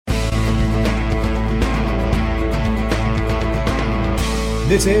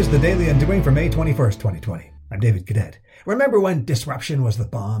This is the Daily Undoing for May 21st, 2020. I'm David Cadet. Remember when disruption was the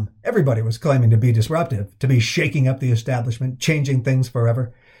bomb? Everybody was claiming to be disruptive, to be shaking up the establishment, changing things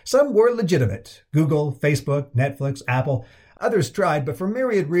forever. Some were legitimate. Google, Facebook, Netflix, Apple. Others tried, but for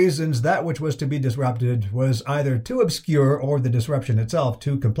myriad reasons, that which was to be disrupted was either too obscure or the disruption itself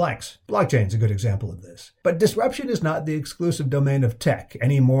too complex. Blockchain's a good example of this. But disruption is not the exclusive domain of tech,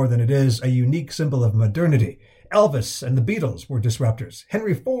 any more than it is a unique symbol of modernity. Elvis and the Beatles were disruptors.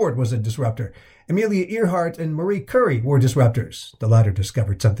 Henry Ford was a disruptor. Amelia Earhart and Marie Curie were disruptors. The latter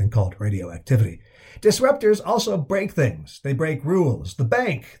discovered something called radioactivity. Disruptors also break things. They break rules. The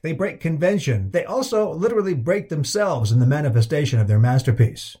bank, they break convention. They also literally break themselves in the manifestation of their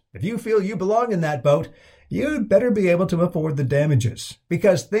masterpiece. If you feel you belong in that boat, you'd better be able to afford the damages,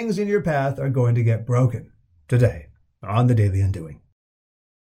 because things in your path are going to get broken. Today, on the Daily Undoing.